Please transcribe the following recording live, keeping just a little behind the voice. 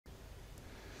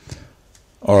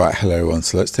All right, hello everyone.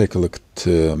 So let's take a look at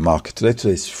the market today.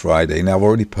 Today's Friday. Now I've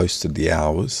already posted the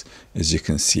hours, as you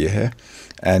can see here.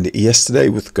 And yesterday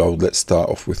with gold, let's start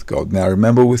off with gold. Now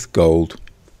remember with gold,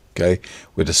 okay,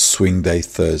 with a swing day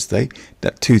Thursday,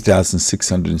 that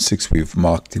 2,606 we've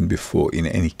marked in before in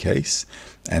any case.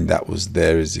 And that was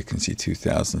there, as you can see,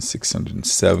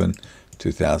 2,607,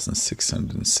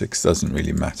 2,606, doesn't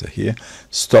really matter here.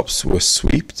 Stops were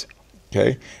swept.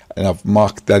 Okay, and I've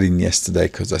marked that in yesterday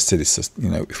because I said it's just,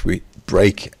 if we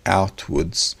break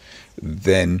outwards,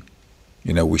 then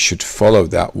we should follow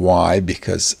that. Why?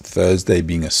 Because Thursday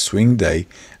being a swing day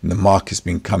and the market's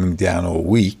been coming down all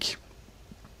week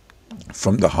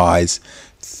from the highs,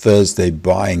 Thursday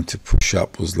buying to push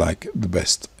up was like the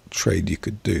best trade you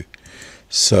could do.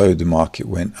 So the market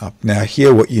went up. Now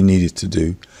here what you needed to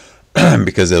do,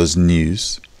 because there was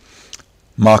news,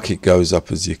 market goes up,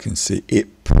 as you can see, it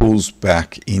pulls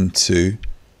back into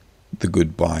the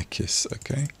goodbye kiss.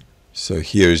 Okay, so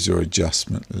here is your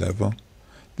adjustment level.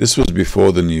 This was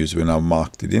before the news when I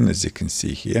marked it in, as you can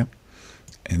see here,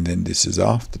 and then this is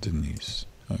after the news.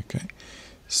 Okay,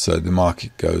 so the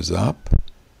market goes up,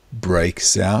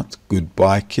 breaks out,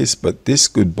 goodbye kiss, but this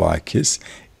goodbye kiss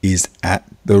is at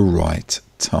the right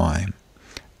time,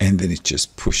 and then it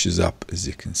just pushes up, as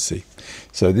you can see.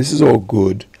 So this is all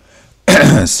good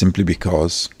simply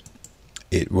because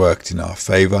it worked in our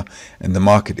favor, and the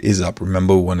market is up.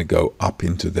 Remember, we want to go up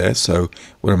into there. So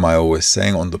what am I always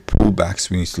saying? On the pullbacks,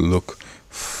 we need to look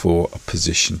for a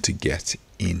position to get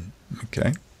in.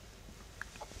 Okay,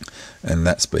 and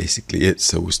that's basically it.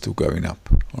 So we're still going up.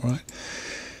 All right,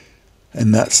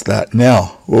 and that's that.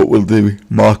 Now what will the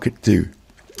market do?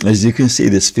 As you can see,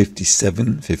 this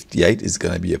 57, 58 is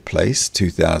going to be a place,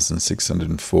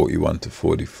 2,641 to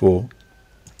 44.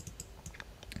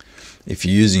 If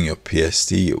you're using your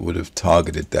PST, it would have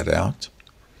targeted that out.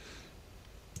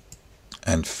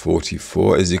 And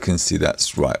 44, as you can see,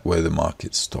 that's right where the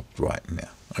market stopped right now.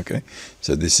 Okay,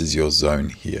 so this is your zone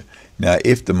here. Now,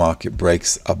 if the market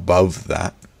breaks above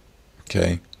that,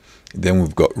 okay, then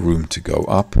we've got room to go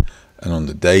up. And on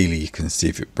the daily, you can see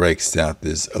if it breaks out,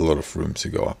 there's a lot of room to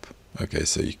go up. Okay,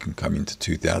 so you can come into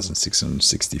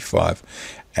 2,665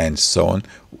 and so on.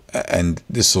 And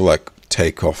this will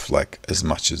take off like as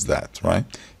much as that, right?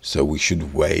 So we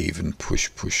should wave and push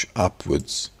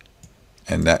upwards,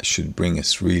 and that should bring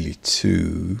us really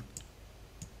to,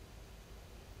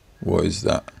 what is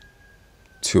that,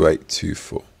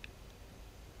 2824.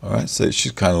 All right, so it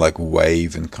should kind of like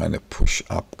wave and kind of push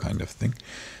up kind of thing,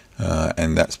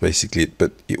 and that's basically it.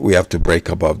 But we have to break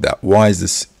above that. Why is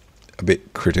this a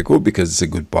bit critical? Because it's a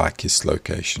good buy kiss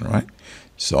location, right?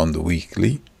 So on the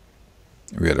weekly,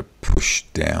 we had a push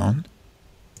down.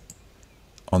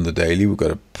 On the daily, we've got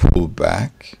to pull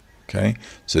back. Okay,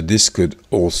 so this could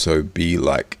also be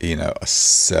like, a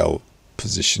sell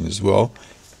position as well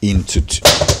into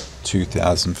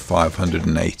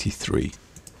 2,583.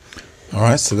 All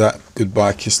right, so that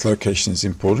goodbye kiss location is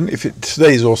important.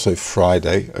 Today is also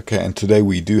Friday, okay, and today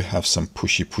we do have some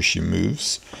pushy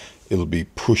moves. It'll be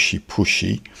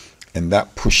pushy, and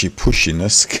that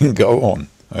pushiness can go on.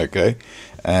 Okay,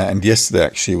 and yesterday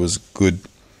actually was good.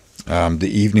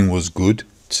 The evening was good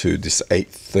to this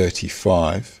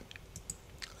 8:35.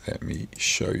 Let me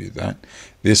show you that.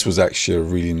 This was actually a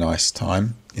really nice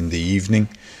time in the evening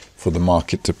for the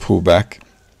market to pull back.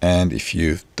 And if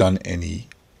you've done any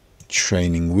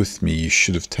training with me, you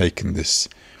should have taken this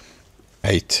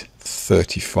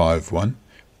 8:35 one.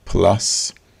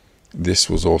 Plus, this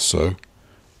was also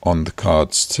on the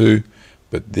cards too,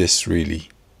 but this really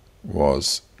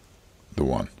was the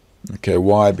one. Okay,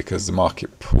 why? Because the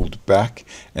market pulled back,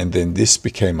 and then this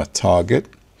became a target,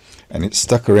 and it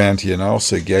stuck around here. And I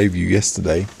also gave you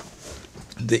yesterday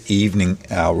the evening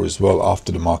hour as well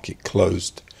after the market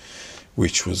closed,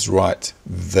 which was right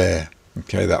there.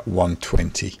 Okay, that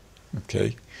 120.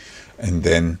 Okay, and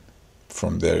then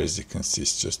from there, as you can see,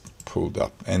 it's just pulled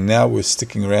up, and now we're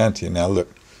sticking around here. Now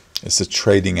look, it's a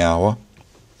trading hour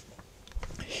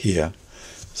here,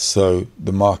 so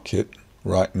the market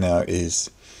right now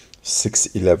is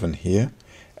 6:11 here,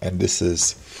 and this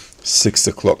is 6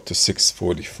 o'clock to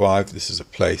 6:45. This is a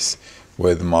place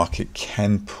where the market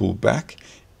can pull back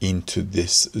into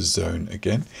this zone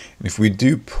again, and if we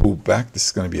do pull back, this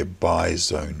is going to be a buy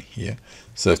zone here.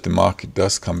 So if the market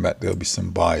does come back, there'll be some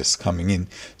buyers coming in.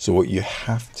 So what you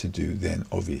have to do then,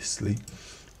 obviously,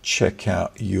 check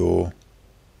out your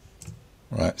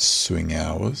swing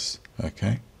hours,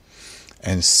 okay,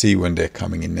 and see when they're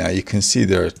coming in. Now you can see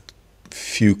there are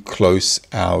few close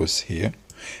hours here,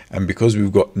 and because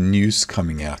we've got news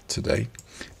coming out today,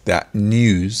 that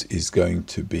news is going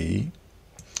to be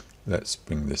let's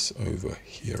bring this over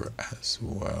here as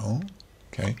well.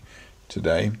 Okay,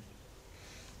 today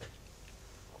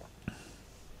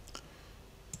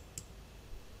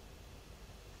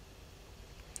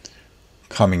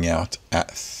coming out at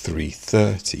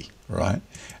 3:30, right?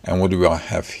 And what do I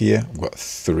have here? I've got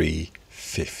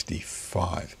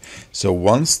 3:55. So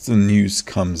once the news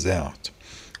comes out,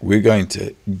 we're going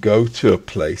to go to a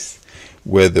place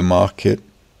where the market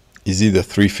is either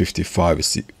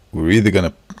 3:55. We're either going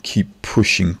to keep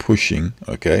pushing,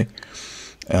 okay,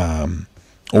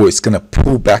 or it's going to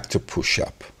pull back to push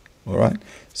up. All right.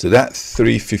 So that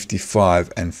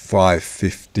 3:55 and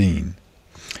 5:15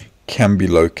 can be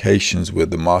locations where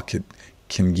the market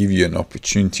can give you an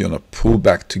opportunity on a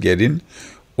pullback to get in,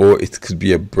 or it could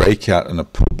be a breakout and a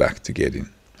pullback to get in.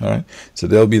 All right. So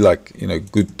there'll be, like,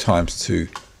 good times to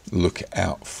look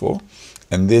out for.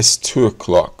 And this 2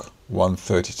 o'clock,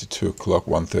 1:30 to 2 o'clock,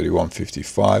 1:30,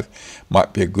 1:55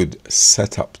 might be a good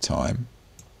setup time.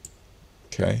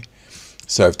 Okay.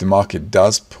 So if the market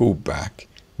does pull back,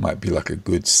 might be like a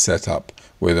good setup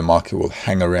where the market will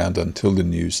hang around until the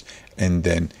news and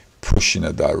then push in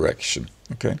a direction.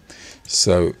 Okay,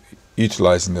 so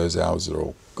utilizing those hours are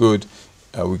all good.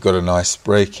 We've got a nice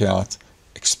breakout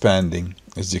expanding,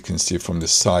 as you can see, from the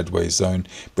sideways zone.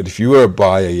 But if you were a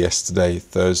buyer yesterday,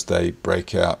 Thursday,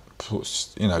 breakout,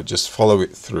 just follow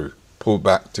it through, pull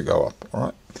back to go up. All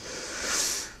right,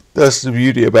 that's the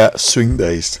beauty about swing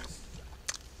days.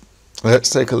 Let's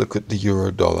take a look at the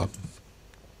euro dollar.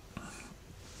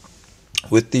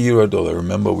 With the euro dollar,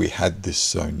 remember we had this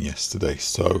zone yesterday,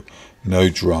 so no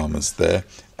dramas there.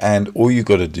 And all you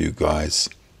got to do, guys,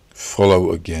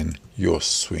 follow again your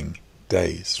swing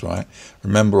days, right?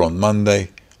 Remember on Monday,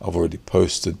 I've already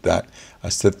posted that. I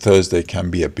said Thursday can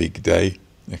be a big day.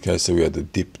 Okay, so we had the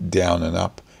dip down and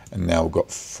up, and now we've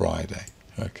got Friday.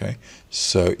 Okay,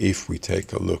 so if we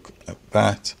take a look at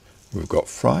that, we've got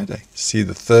Friday. See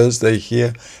the Thursday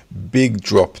here, big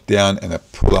drop down and a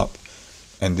pull up.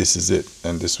 And this is it.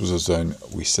 And this was a zone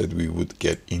we said we would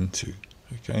get into.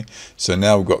 Okay. So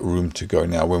now we've got room to go.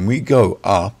 Now, when we go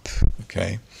up,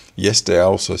 okay, yesterday I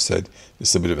also said this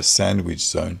is a bit of a sandwich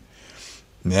zone.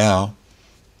 Now,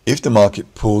 if the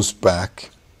market pulls back,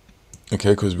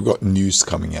 okay, because we've got news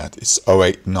coming out, it's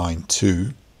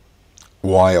 0892.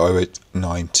 Why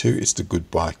 0892? It's the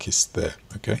goodbye kiss there.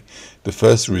 Okay. The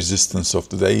first resistance of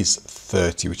the day is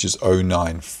 30, which is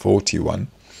 0941.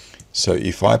 So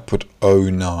if I put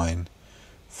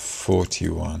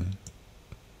 0941,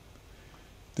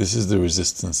 this is the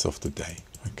resistance of the day,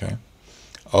 okay?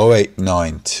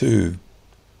 0892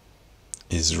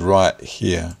 is right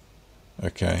here,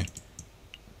 okay?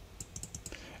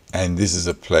 And this is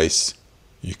a place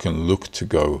you can look to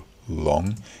go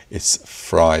long. It's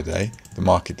Friday. The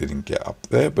market didn't get up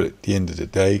there, but at the end of the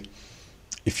day,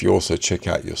 if you also check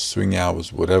out your swing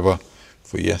hours, whatever,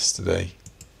 for yesterday,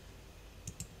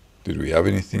 did we have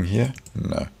anything here?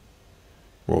 No.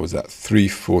 What was that?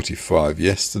 3:45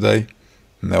 yesterday.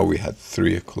 No, we had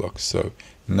 3 o'clock. So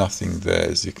nothing there,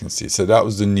 as you can see. So that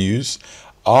was the news.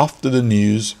 After the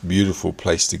news, beautiful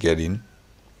place to get in.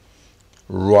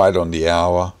 Right on the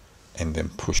hour and then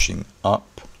pushing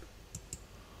up.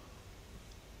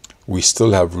 We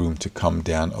still have room to come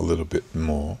down a little bit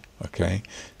more. Okay,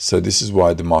 so this is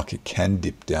why the market can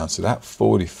dip down. So that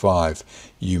 45,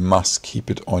 you must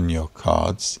keep it on your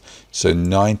cards. So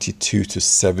 92 to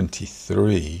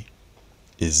 73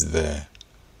 is there.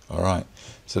 All right,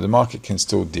 so the market can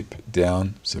still dip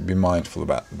down, so be mindful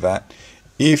about that.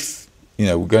 If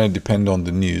we're going to depend on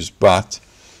the news, but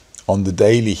on the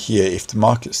daily here, if the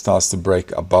market starts to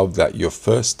break above that, your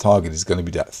first target is going to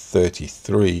be that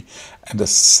 33, and a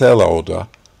sell order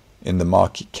in the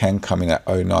market can come in at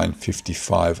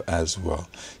 0955 as well.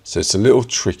 So it's a little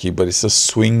tricky, but it's a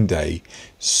swing day.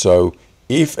 So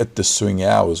if at the swing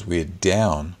hours we're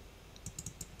down,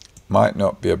 might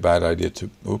not be a bad idea to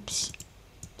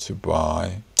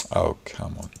buy. Oh,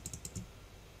 come on.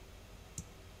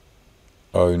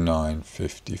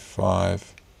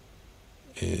 0955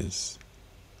 is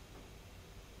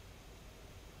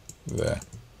there.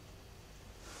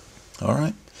 All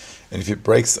right. And if it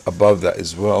breaks above that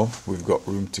as well, we've got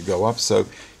room to go up. So,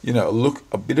 look,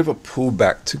 a bit of a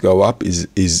pullback to go up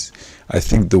is I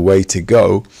think the way to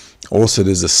go. Also,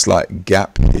 there's a slight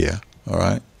gap here, all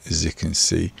right, as you can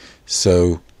see.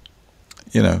 So,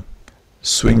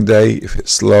 swing day, if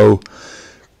it's low,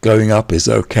 going up is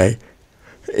okay.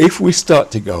 If we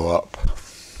start to go up,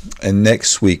 and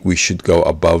next week we should go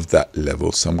above that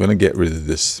level. So I'm going to get rid of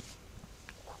this.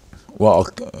 Well,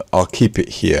 I'll keep it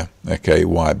here. Okay,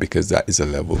 why? Because that is a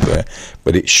level there.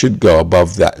 But it should go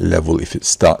above that level if it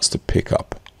starts to pick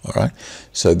up. All right,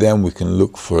 so then we can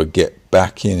look for a get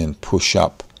back in and push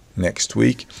up next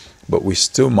week, but we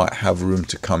still might have room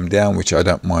to come down, which I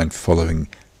don't mind following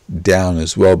down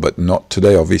as well, but not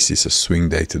today. Obviously it's a swing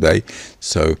day today,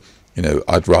 so you know,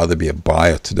 I'd rather be a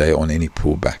buyer today on any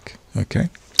pullback. Okay,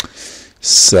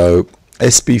 so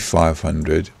SP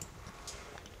 500,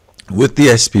 with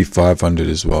the SP 500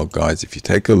 as well, guys, if you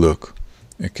take a look,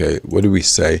 okay, what do we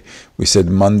say? We said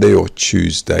Monday or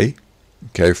Tuesday,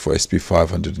 okay, for SP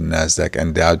 500 and Nasdaq,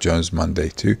 and Dow Jones Monday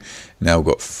too. Now we've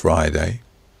got Friday,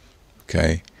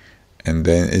 okay, and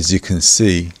then as you can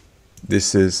see,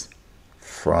 this is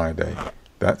Friday,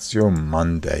 that's your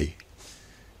Monday,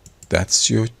 that's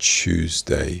your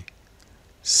Tuesday,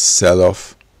 sell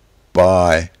off,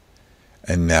 buy,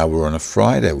 and now we're on a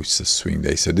Friday, which is a swing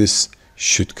day. So this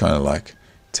should kind of like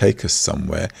take us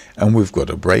somewhere, and we've got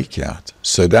a breakout.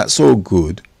 So that's all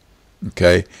good,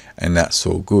 okay, and that's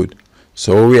all good.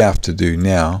 So all we have to do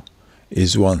now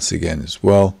is, once again as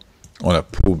well, on a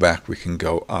pullback we can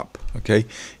go up. Okay,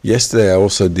 yesterday I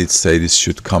also did say this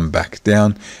should come back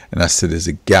down, and I said there's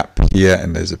a gap here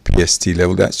and there's a PST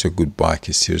level. That's your good buy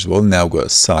kiss here as well. Now we've got a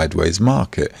sideways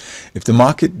market. If the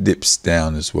market dips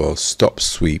down as well, stop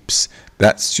sweeps,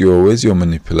 that's your, where's your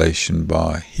manipulation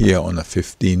bar here on a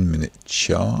 15-minute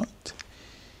chart?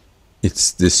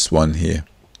 It's this one here.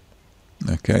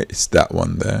 Okay, it's that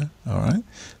one there. All right,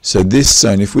 so this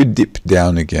zone, if we dip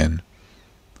down again,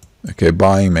 okay,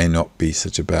 buying may not be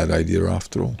such a bad idea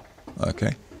after all.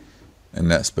 Okay, and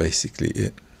that's basically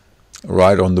it.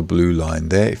 Right on the blue line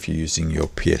there, if you're using your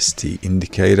PST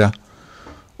indicator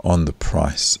on the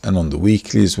price, and on the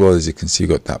weekly as well, as you can see,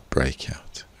 got that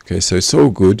breakout. Okay, so it's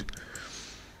all good.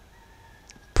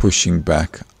 Pushing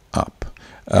back up.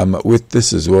 With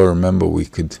this as well, remember you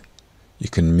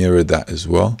can mirror that as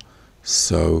well.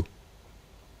 So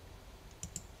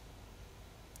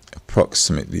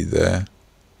approximately there.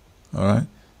 All right,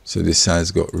 so this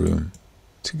has got room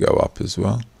to go up as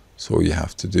well. So all you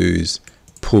have to do is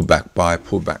pull back buy,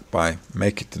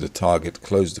 make it to the target,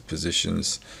 close the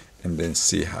positions, and then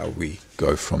see how we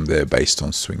go from there based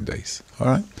on swing days. All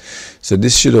right, so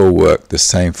this should all work the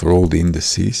same for all the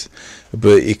indices,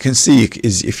 but you can see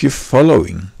is if you're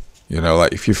following, you know,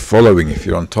 like if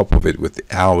you're on top of it with the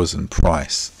hours and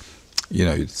price, you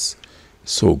know, it's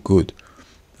all good.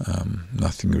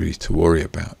 Nothing really to worry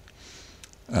about.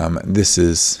 This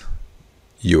is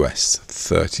US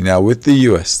 30. Now with the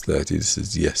US 30, this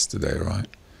is yesterday, right?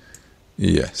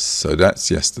 Yes, so that's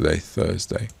yesterday,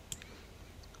 Thursday.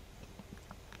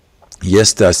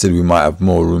 Yesterday I said we might have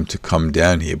more room to come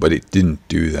down here, but it didn't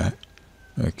do that.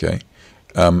 Okay.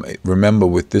 Remember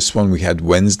with this one we had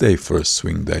Wednesday for a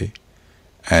swing day,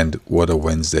 and what a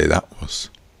Wednesday that was.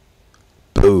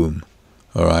 Boom.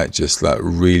 All right, just like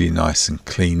really nice and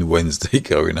clean Wednesday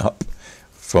going up.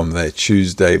 From there,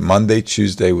 Tuesday, Monday,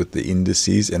 Tuesday with the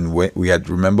indices, and we had,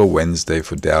 remember, Wednesday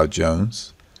for Dow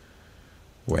Jones.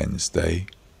 Wednesday,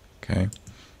 okay,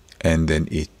 and then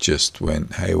it just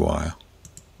went haywire.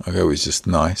 Okay, it was just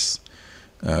nice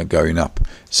going up.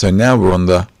 So now we're on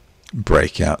the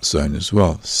breakout zone as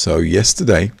well. So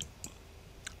yesterday,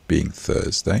 being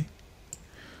Thursday,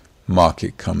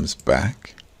 market comes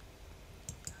back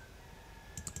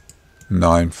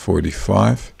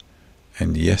 9:45,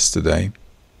 and yesterday,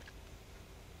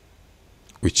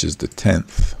 which is the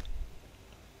 10th.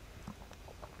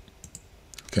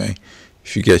 Okay,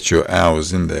 if you get your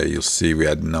hours in there, you'll see we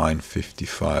had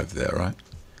 9:55 there, right?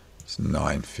 It's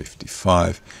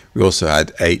 9:55. We also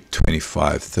had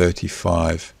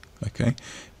 8:25:35. Okay,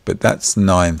 but that's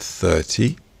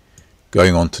 9:30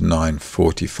 going on to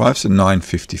 9:45. So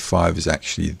 9:55 is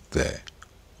actually there.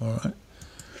 All right.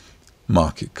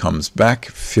 Market comes back,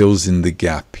 fills in the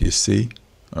gap. You see.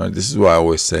 All right. This is why I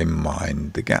always say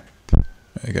mind the gap.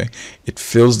 Okay, it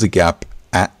fills the gap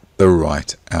at the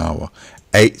right hour.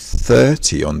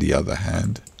 8:30 on the other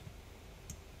hand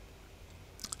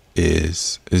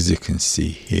is, as you can see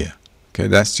here, okay,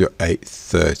 that's your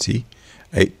 8:30,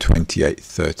 8:20,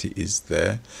 8:30 is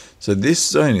there. So this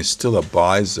zone is still a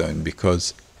buy zone,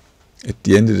 because at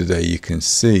the end of the day you can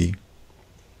see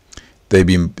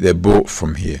they're bought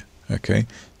from here. Okay,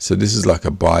 so this is like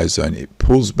a buy zone. It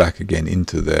pulls back again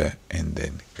into there and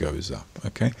then goes up.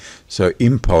 Okay, so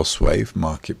impulse wave,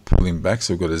 market pulling back.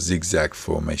 So we've got a zigzag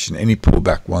formation. Any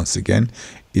pullback once again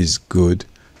is good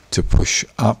to push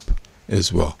up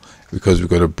as well, because we've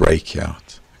got a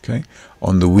breakout. Okay,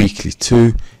 on the weekly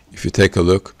too, if you take a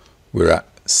look, we're at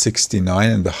 69,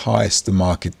 and the highest the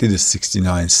market did is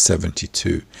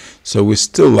 69.72. So we're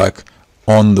still like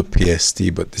on the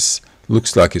PST, but this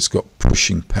looks like it's got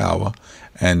pushing power.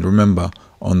 And remember,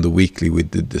 on the weekly we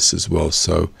did this as well,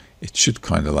 so it should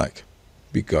kind of like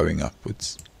be going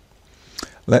upwards.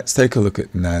 Let's take a look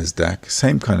at NASDAQ.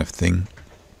 Same kind of thing.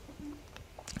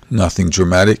 Nothing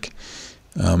dramatic,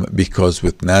 because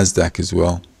with NASDAQ as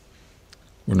well,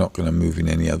 we're not going to move in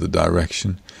any other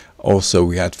direction. Also,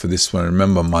 we had for this one,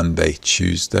 remember Monday,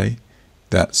 Tuesday.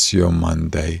 That's your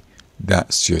Monday.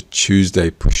 That's your Tuesday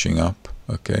pushing up.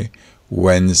 Okay.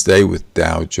 Wednesday with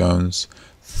Dow Jones.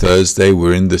 Thursday,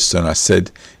 we're in this zone. I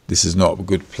said this is not a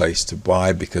good place to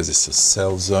buy because it's a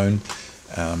sell zone.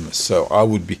 So I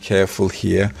would be careful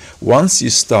here. Once you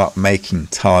start making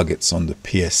targets on the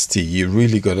PST, you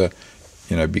really got to,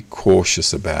 be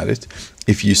cautious about it.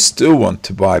 If you still want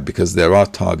to buy, because there are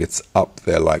targets up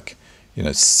there like,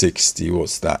 60,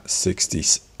 what's that?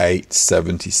 68,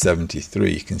 70,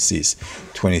 73. You can see it's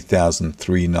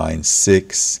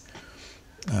 20,396.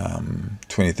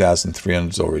 20,300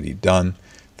 is already done.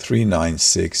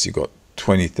 396. You got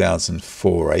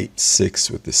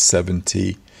 20,486 with the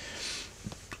 70.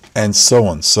 And so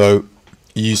on. So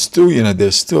you still,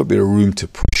 there's still a bit of room to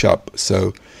push up.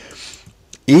 So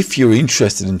if you're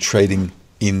interested in trading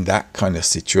in that kind of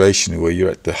situation where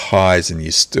you're at the highs and you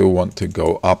still want to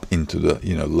go up into the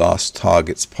last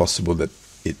targets possible that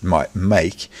it might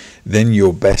make, then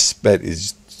your best bet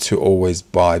is to always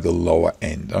buy the lower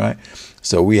end. All right.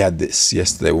 So we had this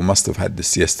yesterday. We must have had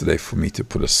this yesterday for me to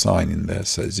put a sign in there.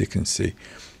 So as you can see,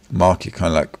 market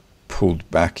kind of like pulled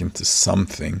back into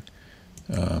something.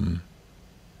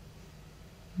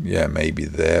 Yeah, maybe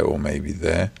there or maybe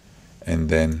there, and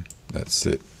then that's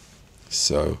it.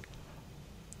 So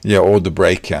yeah, or the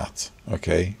breakout.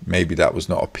 Okay, maybe that was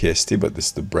not a PST, but this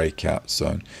is the breakout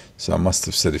zone. So I must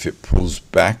have said if it pulls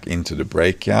back into the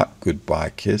breakout,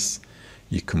 goodbye kiss.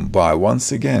 You can buy.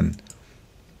 Once again,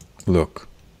 look,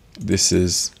 this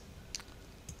is,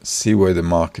 see where the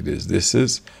market is. This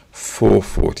is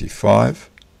 445.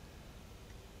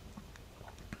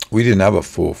 We didn't have a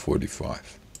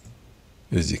 445,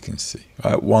 as you can see,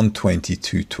 right? 120,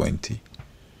 220.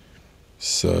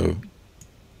 So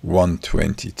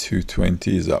 120,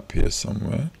 220 is up here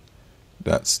somewhere.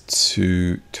 That's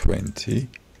 220,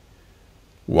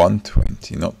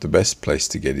 120. Not the best place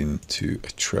to get into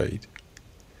a trade.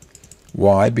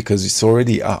 Why? Because it's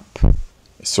already up.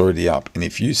 It's already up. And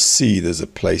if you see there's a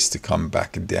place to come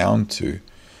back down to,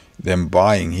 then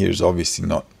buying here is obviously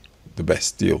not the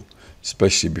best deal,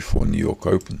 especially before New York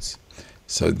opens.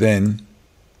 So then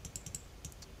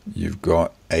you've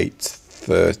got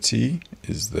 830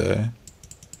 is there,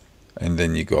 and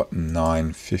then you got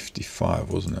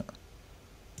 955, wasn't it?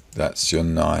 That's your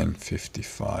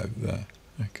 955 there.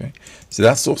 Okay, so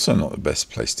that's also not the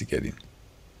best place to get in.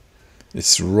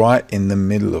 It's right in the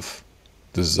middle of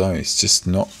the zone. It's just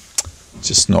not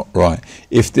right.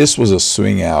 If this was a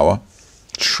swing hour,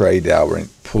 trade hour, and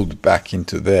it pulled back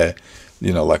into there,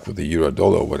 like with the euro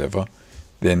dollar or whatever,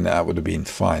 then that would have been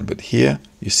fine. But here,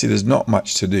 you see, there's not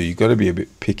much to do. You've got to be a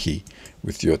bit picky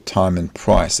with your time and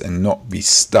price and not be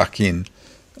stuck in,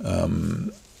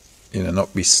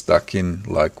 not be stuck in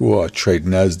like, oh, I trade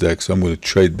NASDAQ, so I'm going to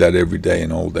trade that every day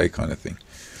and all day kind of thing.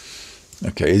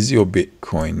 Okay, is your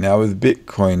Bitcoin. Now with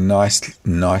Bitcoin,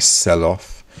 nice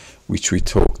sell-off, which we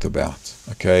talked about.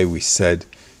 Okay, we said,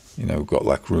 we've got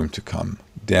like room to come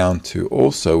down to.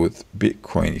 Also with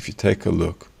Bitcoin, if you take a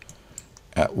look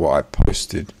at what I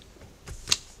posted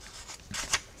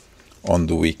on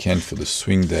the weekend for the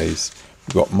swing days,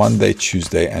 we've got Monday,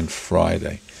 Tuesday, and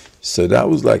Friday. So that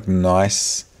was like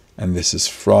nice. And this is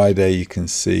Friday. You can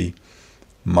see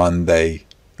Monday.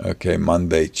 Okay,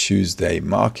 Monday, Tuesday,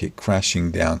 market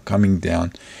crashing down, coming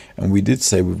down. And we did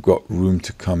say we've got room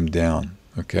to come down,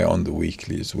 okay, on the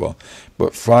weekly as well.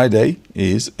 But Friday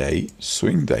is a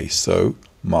swing day, so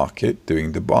market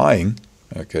doing the buying.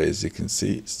 Okay, as you can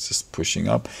see, it's just pushing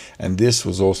up. And this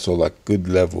was also like good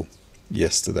level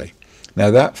yesterday. Now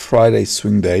that Friday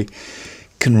swing day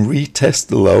can retest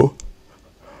the low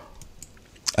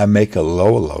and make a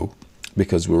lower low,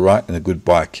 because we're right in a good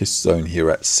buy kiss zone here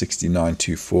at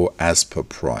 69.24 as per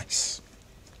price.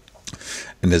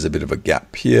 And there's a bit of a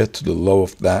gap here to the low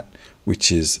of that,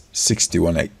 which is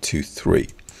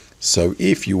 61.823. So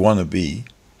if you want to be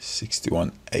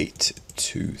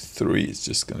 61.823, it's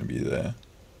just going to be there.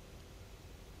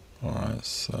 All right,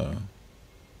 so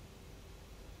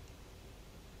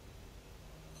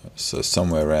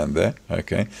somewhere around there.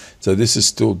 Okay, so this is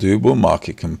still doable.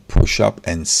 Market can push up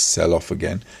and sell off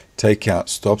again, take out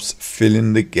stops, fill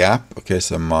in the gap. Okay,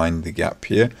 so mind the gap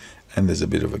here, and there's a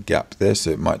bit of a gap there, so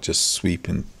it might just sweep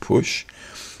and push.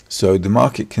 So the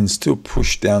market can still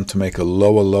push down to make a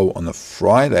lower low on a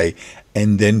Friday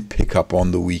and then pick up on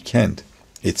the weekend.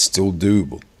 It's still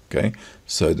doable. Okay,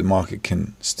 so the market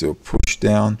can still push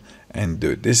down and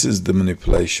do it. This is the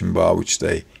manipulation bar which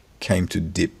they came to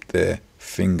dip their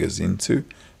fingers into,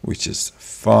 which is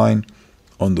fine.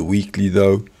 On the weekly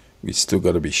though, we still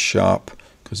got to be sharp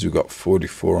because we've got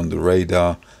 44 on the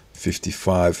radar,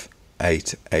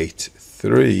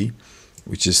 55,883,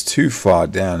 which is too far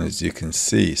down. As you can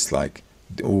see, it's like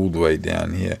all the way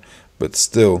down here. But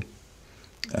still,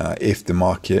 if the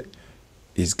market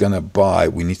is gonna buy,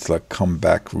 we need to like come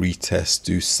back, retest,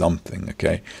 do something.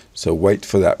 Okay, so wait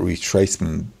for that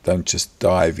retracement, don't just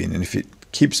dive in. And if it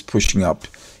keeps pushing up,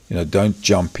 you know, don't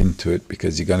jump into it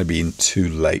because you're going to be in too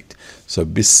late. So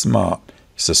be smart.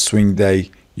 It's a swing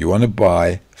day, you want to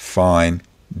buy, fine,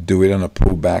 do it on a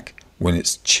pullback when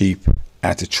it's cheap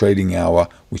at a trading hour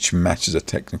which matches a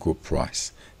technical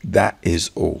price. That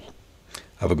is all.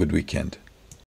 Have a good weekend.